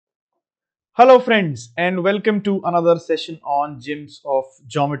Hello friends and welcome to another session on Gems of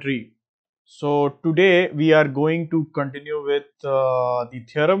Geometry. So today we are going to continue with the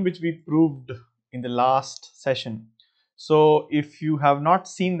theorem which we proved in the last session. So if you have not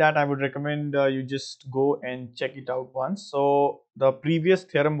seen that, I would recommend you just go and check it out once. So the previous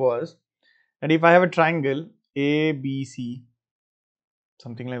theorem was that if I have a triangle ABC,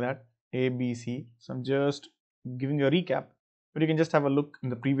 something like that, ABC. So I'm just giving you a recap, but you can just have a look in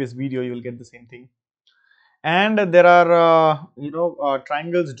the previous video, you will get the same thing. And there are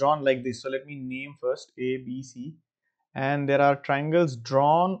triangles drawn like this. So let me name first A, B, C, and there are triangles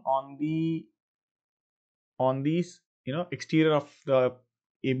drawn on these exterior of the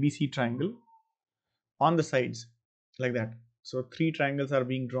ABC triangle on the sides like that. So three triangles are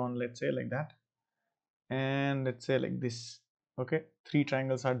being drawn, let's say like that, and let's say like this. Okay, three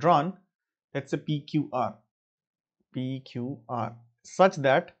triangles are drawn. Let's say PQR such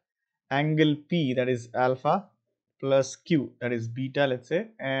that angle P, that is alpha, plus Q, that is beta, let's say,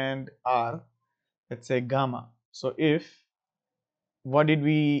 and R, let's say gamma. So if, what did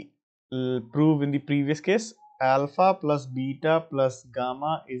we prove in the previous case? Alpha plus beta plus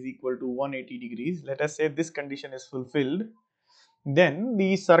gamma is equal to 180 degrees. Let us say this condition is fulfilled. Then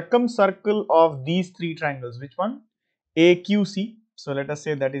the circumcircle of these three triangles, which one? AQC. So let us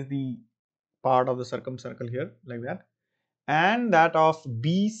say that is the part of the circumcircle here, like that, and that of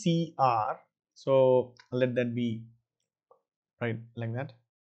BCR. So let that be right like that,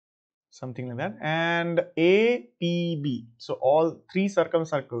 something like that, and APB. So all three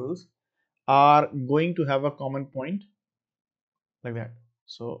circumcircles are going to have a common point like that.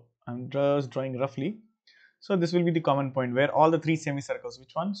 So I'm just drawing roughly. So this will be the common point where all the three semicircles,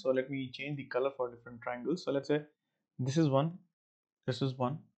 which one? So let me change the color for different triangles. So let's say this is one, this is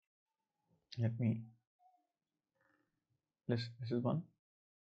one. Let me this is one,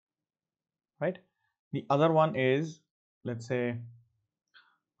 right? The other one is, let's say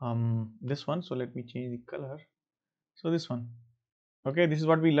this one. So let me change the color. So this one. Okay, this is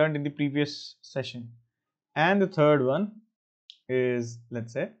what we learned in the previous session. And the third one is,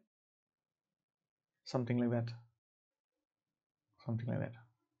 let's say, something like that, something like that,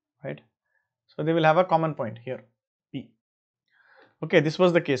 right? So they will have a common point here, P. Okay, this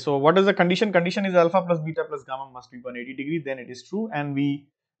was the case. So what is the condition? Condition is alpha plus beta plus gamma must be 180 degrees. Then it is true, and we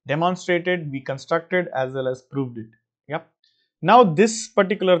demonstrated, we constructed as well as proved it. Yep. Now this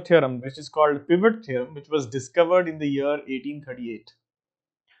particular theorem, which is called pivot theorem, which was discovered in the year 1838.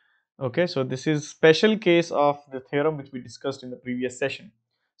 Okay, so this is special case of the theorem which we discussed in the previous session.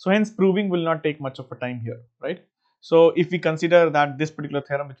 So hence proving will not take much of a time here, right? So if we consider that this particular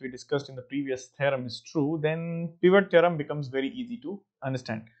theorem which we discussed in the previous theorem is true, then pivot theorem becomes very easy to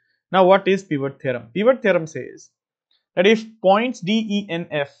understand. Now what is pivot theorem? Pivot theorem says that if points D, E, and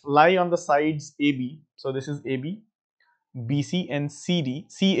F lie on the sides AB, so this is AB, BC and CD,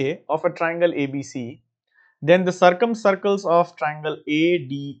 CA of a triangle ABC, then the circumcircles of triangle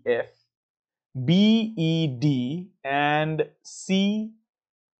ADF, BED and CFE,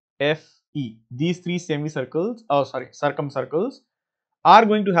 these three semicircles, circumcircles, are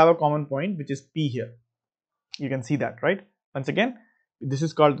going to have a common point, which is P here. You can see that, right? Once again, this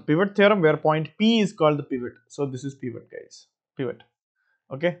is called the pivot theorem where point P is called the pivot. So this is pivot, guys, pivot.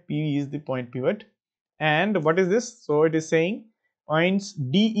 Okay, P is the point pivot. And what is this? So it is saying points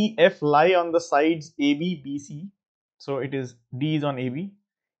D, E, F lie on the sides AB, BC. So it is D is on AB,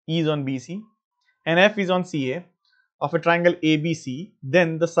 E is on BC, and F is on CA of a triangle ABC.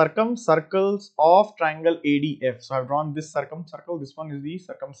 Then the circumcircles of triangle ADF. So I have drawn this circumcircle. This one is the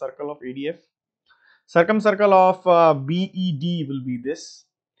circumcircle of ADF. Circumcircle of BED will be this,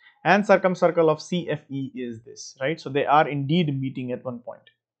 and circumcircle of CFE is this, right? So they are indeed meeting at one point.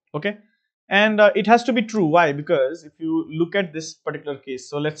 Okay, and it has to be true. Why? Because if you look at this particular case,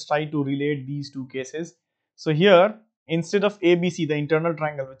 so let's try to relate these two cases. So here, instead of ABC, the internal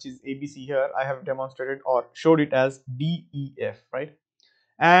triangle which is ABC, here I have demonstrated or showed it as DEF, right?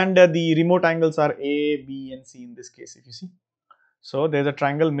 And the remote angles are A, B and C in this case, if you see. So there's a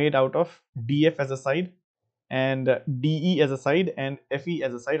triangle made out of DF as a side and DE as a side and FE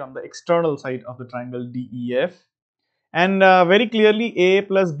as a side on the external side of the triangle DEF. And very clearly A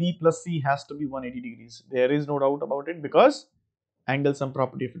plus B plus C has to be 180 degrees. There is no doubt about it because angle sum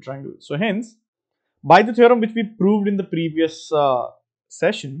property of a triangle. So hence, by the theorem which we proved in the previous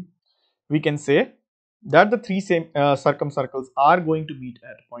session, we can say that the three same circumcircles are going to meet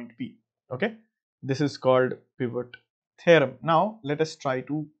at point P. Okay, this is called pivot theorem. Now let us try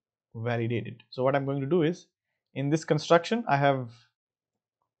to validate it. So what I'm going to do is, in this construction I have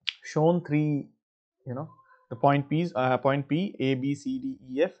shown three, the point P's, point P, A, B, C, D,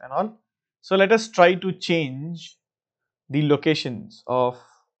 E, F and all. So let us try to change the locations of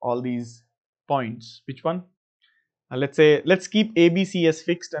all these points. Which one? Let's say, let's keep ABC as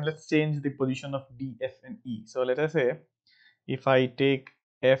fixed and let's change the position of D, F and E. So let us say if I take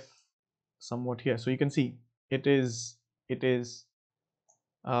F somewhat here, so you can see it is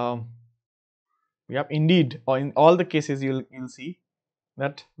um, yep, indeed, or in all the cases you'll see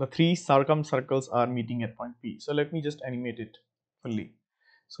that the three circumcircles are meeting at point P. So let me just animate it fully.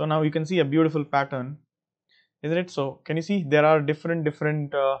 So now you can see a beautiful pattern, isn't it? So can you see there are different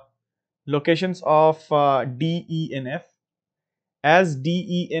locations of D, E and F. As D,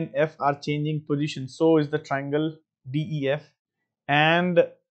 E and F are changing position, so is the triangle DEF, and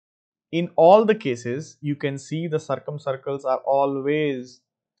in all the cases you can see the circumcircles are always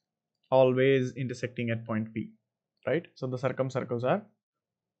intersecting at point P, right? So the circumcircles are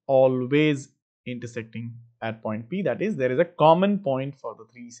always intersecting at point P, that is there is a common point for the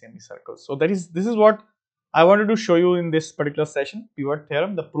three semicircles. So this is what I wanted to show you in this particular session, pivot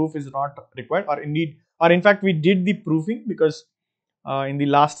theorem. The proof is not required, or in fact we did the proofing, because in the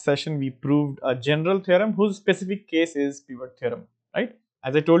last session we proved a general theorem whose specific case is pivot theorem, right?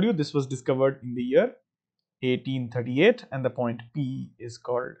 As I told you, this was discovered in the year 1838 and the point P is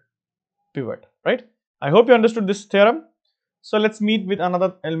called pivot, right? I hope you understood this theorem. So let's meet with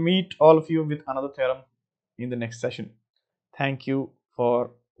another, I'll meet all of you with another theorem in the next session. Thank you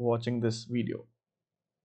for watching this video.